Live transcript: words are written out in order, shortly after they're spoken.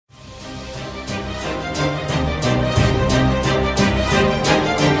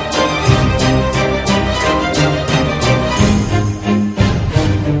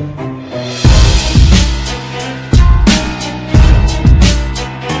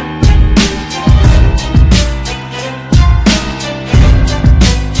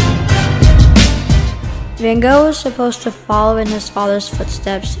Gogh was supposed to follow in his father's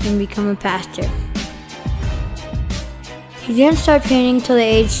footsteps and become a pastor. He didn't start painting till the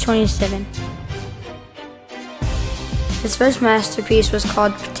age of 27. His first masterpiece was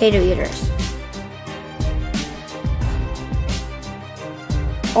called Potato Eaters.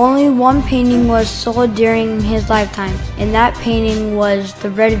 Only one painting was sold during his lifetime, and that painting was The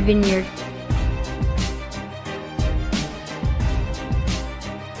Red Vineyard.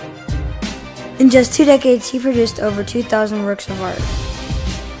 In just 2 decades, he produced over 2,000 works of art.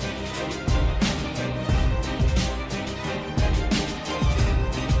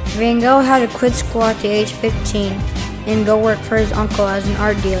 Van Gogh had to quit school at the age of 15 and go work for his uncle as an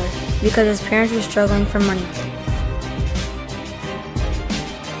art dealer because his parents were struggling for money.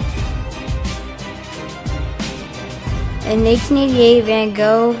 In 1888, Van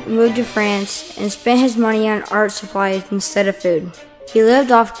Gogh moved to France and spent his money on art supplies instead of food. He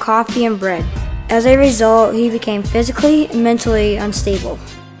lived off coffee and bread. As a result, he became physically and mentally unstable.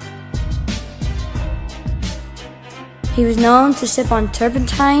 He was known to sip on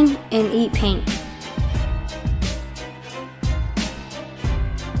turpentine and eat paint.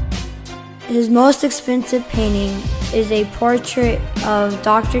 His most expensive painting is a portrait of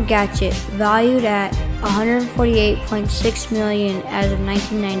Dr. Gadget, valued at $148.6 million as of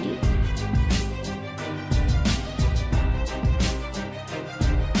 1990.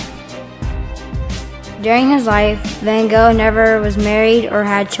 During his life, Van Gogh never was married or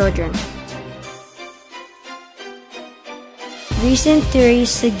had children. Recent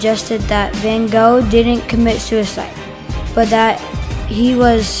theories suggested that Van Gogh didn't commit suicide, but that he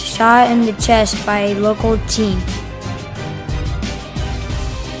was shot in the chest by a local teen.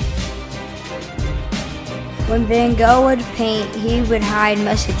 When Van Gogh would paint, he would hide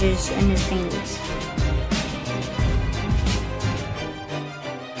messages in his paintings.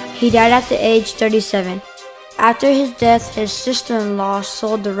 He died at the age of 37. After his death, his sister-in-law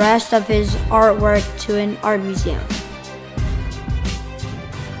sold the rest of his artwork to an art museum.